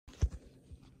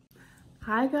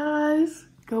Hi guys,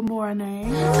 good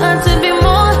morning. Time to be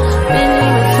more than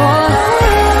you before.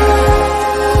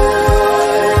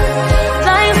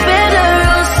 Life's better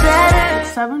all said.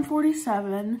 It's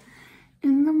 7:47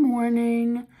 in the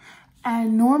morning,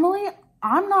 and normally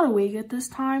I'm not awake at this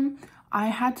time. I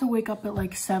had to wake up at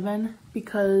like 7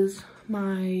 because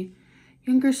my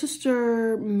younger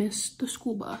sister missed the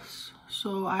school bus.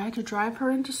 So I had to drive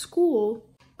her into school.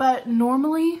 But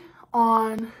normally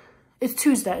it's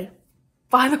Tuesday.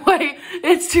 By the way,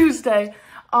 it's Tuesday.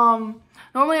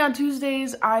 Normally on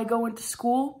Tuesdays, I go into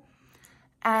school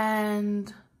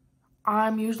and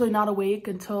I'm usually not awake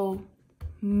until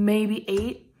maybe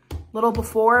 8, a little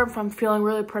before if I'm feeling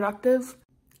really productive.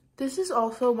 This is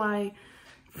also my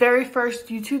very first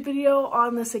YouTube video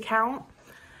on this account.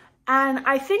 And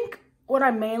I think what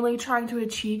I'm mainly trying to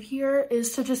achieve here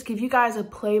is to just give you guys a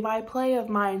play-by-play of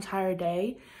my entire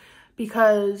day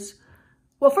because,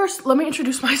 well, first, let me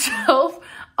introduce myself.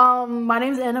 My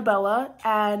name is Annabella,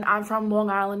 and I'm from Long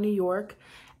Island, New York,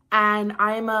 and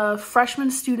I'm a freshman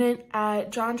student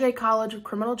at John Jay College of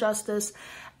Criminal Justice,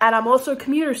 and I'm also a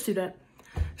commuter student.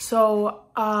 So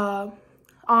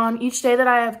on each day that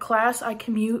I have class, I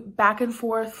commute back and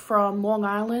forth from Long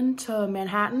Island to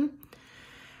Manhattan.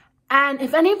 And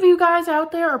if any of you guys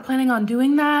out there are planning on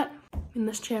doing that, then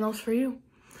this channel's for you.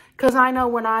 Because I know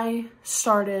when I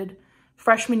started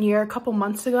freshman year a couple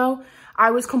months ago,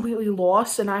 I was completely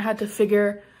lost and I had to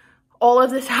figure all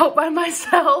of this out by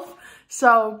myself.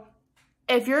 So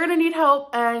if you're gonna need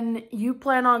help and you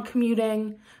plan on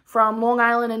commuting from Long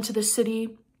Island into the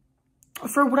city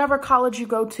for whatever college you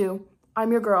go to,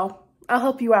 I'm your girl. I'll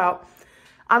help you out.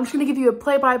 I'm just gonna give you a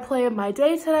play-by-play of my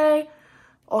day today.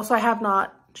 Also, I have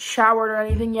not showered or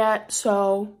anything yet,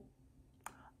 so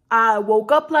I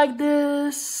woke up like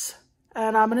this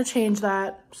and I'm gonna change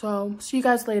that. So see you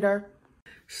guys later.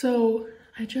 So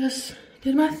I just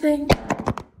did my thing.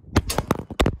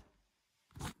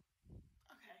 Okay.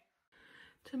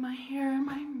 Did my hair and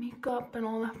my makeup and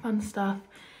all that fun stuff.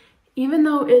 Even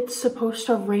though it's supposed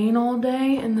to rain all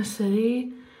day in the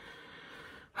city,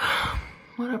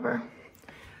 whatever.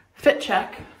 Fit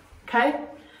check, okay?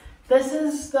 This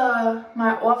is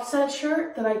my Offset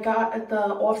shirt that I got at the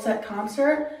Offset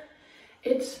concert.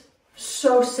 It's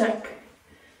so sick.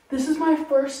 This is my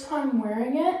first time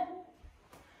wearing it.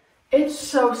 It's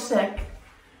so sick.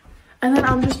 And then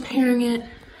I'm just pairing it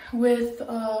with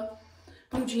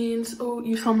blue jeans. Oh,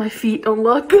 you saw my feet, don't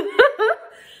look.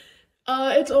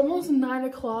 It's almost 9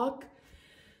 o'clock,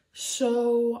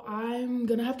 so I'm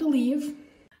gonna have to leave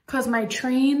because my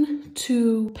train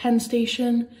to Penn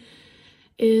Station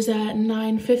is at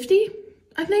 9:50,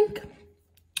 I think.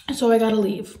 So I gotta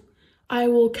leave. I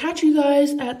will catch you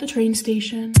guys at the train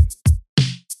station.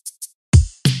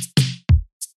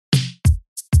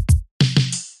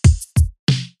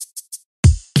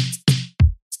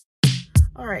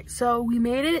 All right, so we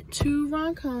made it to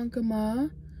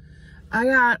Ronkonkoma. I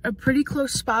got a pretty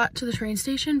close spot to the train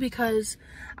station because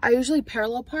I usually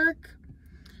parallel park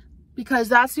because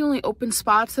that's the only open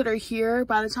spots that are here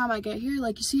by the time I get here.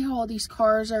 Like, you see how all these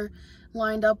cars are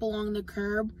lined up along the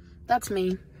curb? That's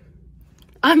me.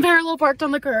 I'm parallel parked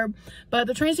on the curb, but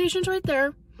the train station's right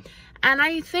there. And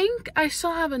I think I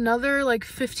still have another like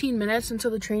 15 minutes until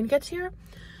the train gets here.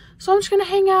 So I'm just gonna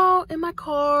hang out in my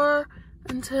car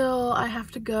until I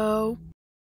have to go.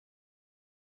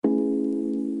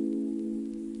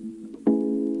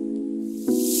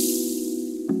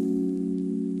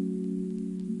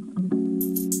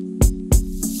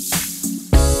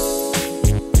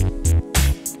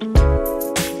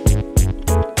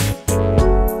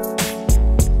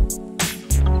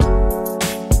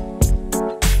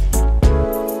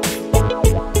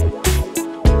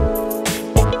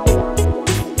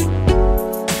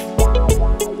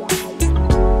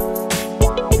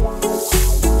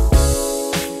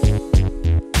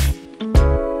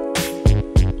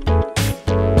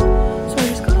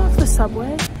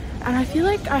 Subway, and I feel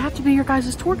like I have to be your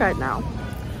guys' tour guide now.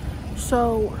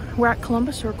 So we're at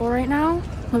Columbus Circle right now.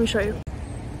 Let me show you.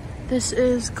 This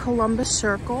is Columbus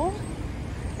Circle,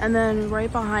 and then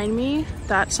right behind me,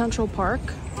 that's Central Park.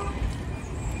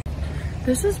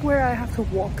 This is where I have to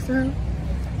walk through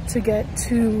to get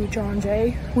to John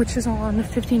Jay, which is on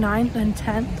 59th and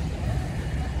 10th.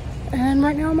 And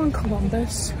right now I'm on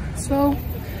Columbus, so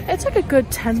it's like a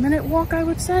good 10-minute walk, I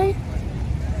would say.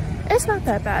 It's not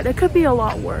that bad. It could be a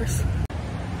lot worse.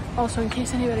 Also, in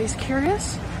case anybody's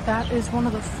curious, that is one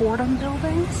of the Fordham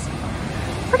buildings.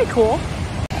 Pretty cool.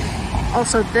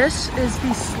 Also, this is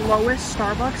the slowest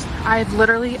Starbucks I've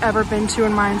literally ever been to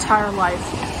in my entire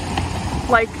life.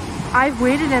 Like, I've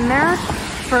waited in there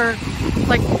for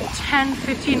like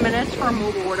 10-15 minutes for a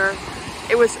mobile order.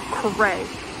 It was cray.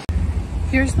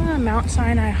 Here's the Mount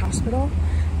Sinai Hospital.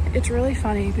 It's really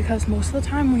funny because most of the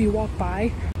time when you walk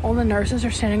by, all the nurses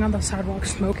are standing on the sidewalk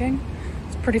smoking.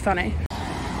 It's pretty funny.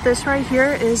 This right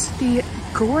here is the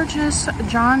gorgeous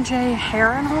John J.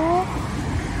 Heron Hall.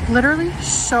 Literally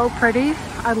so pretty.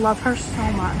 I love her so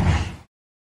much.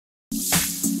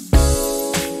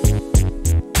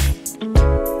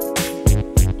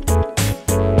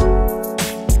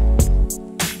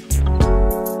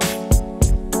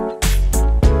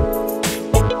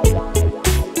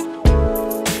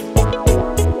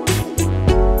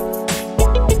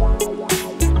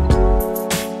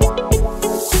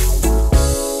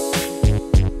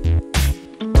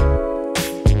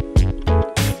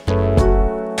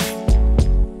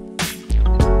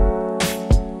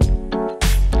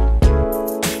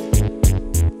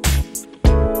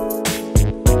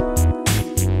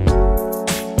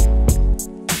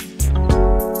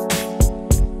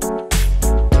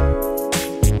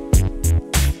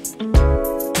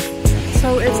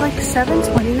 So it's like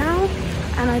 7:20 now,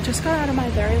 and I just got out of my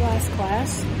very last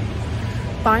class,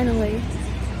 finally,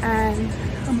 and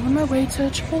I'm on my way to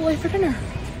Chipotle for dinner.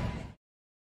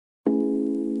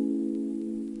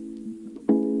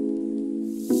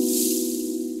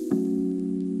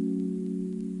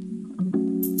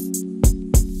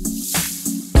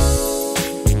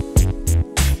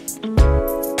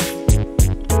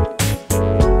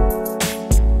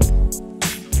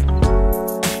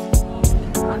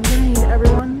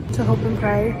 To hope and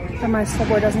pray that my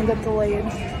subway doesn't get delayed.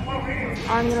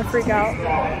 I'm gonna freak out.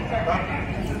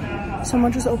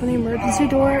 Someone just opened the emergency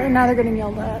door and now they're getting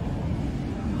yelled at.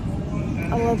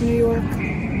 I love New York.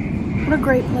 What a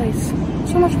great place.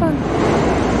 So much fun.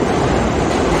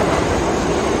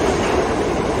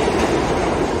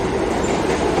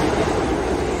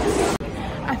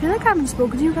 I feel like I haven't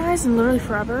spoken to you guys in literally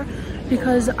forever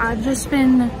because I've just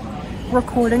been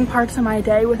recording parts of my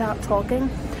day without talking.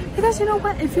 Because you know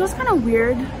what, it feels kind of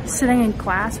weird sitting in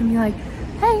class and be like,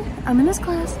 hey, I'm in this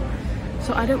class.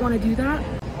 So I didn't want to do that,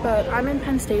 but I'm in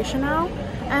Penn Station now.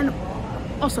 And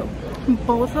also,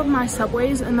 both of my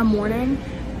subways in the morning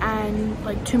and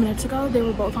like 2 minutes ago, they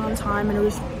were both on time and it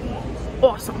was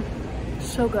awesome.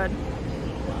 So good.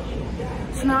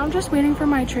 So now I'm just waiting for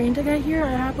my train to get here.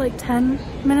 I have like 10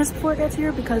 minutes before it gets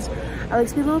here because I like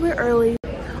to be a little bit early.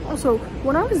 Also,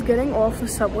 when I was getting off the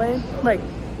subway, like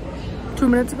 2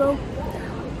 minutes ago,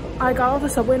 I got off the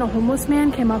subway and a homeless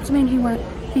man came up to me and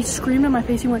he screamed in my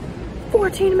face. He went,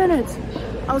 14 minutes.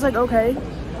 I was like, okay,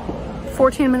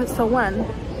 14 minutes till when?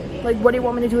 Like, what do you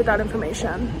want me to do with that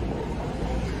information?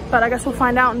 But I guess we'll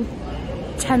find out in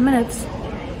 10 minutes.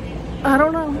 I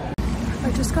don't know.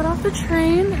 I just got off the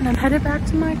train and I'm headed back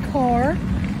to my car.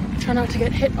 Try not to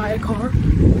get hit by a car.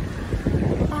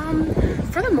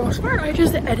 For the most part, I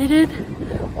just edited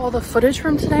all the footage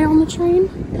from today on the train.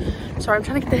 Sorry, I'm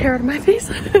trying to get the hair out of my face.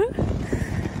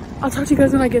 I'll talk to you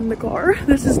guys when I get in the car.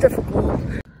 This is difficult.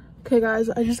 Okay guys,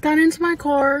 I just got into my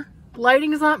car.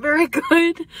 Lighting is not very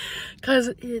good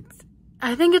because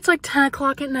I think it's like 10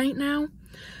 o'clock at night now.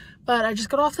 But I just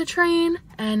got off the train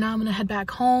and now I'm gonna head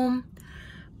back home.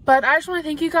 But I just want to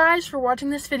thank you guys for watching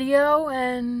this video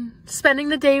and spending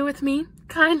the day with me,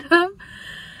 kind of.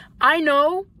 I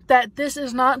know that this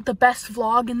is not the best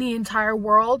vlog in the entire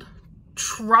world.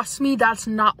 Trust me, that's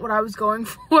not what I was going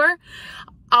for.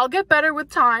 I'll get better with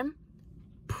time.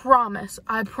 Promise,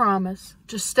 I promise.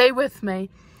 Just stay with me.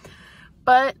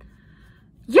 But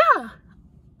yeah,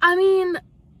 I mean,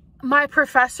 my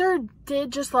professor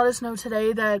did just let us know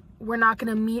today that we're not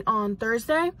gonna meet on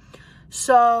Thursday.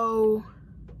 So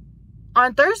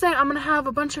on Thursday, I'm gonna have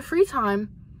a bunch of free time.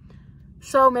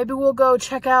 So maybe we'll go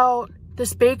check out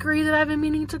this bakery that I've been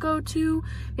meaning to go to.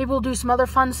 Maybe we'll do some other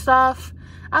fun stuff.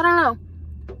 I don't know.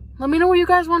 Let me know what you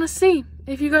guys want to see.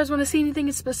 If you guys want to see anything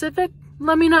specific,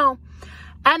 let me know.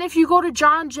 And if you go to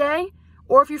John Jay,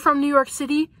 or if you're from New York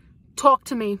City, talk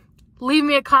to me. Leave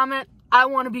me a comment. I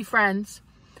want to be friends.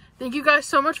 Thank you guys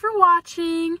so much for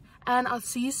watching, and I'll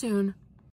see you soon.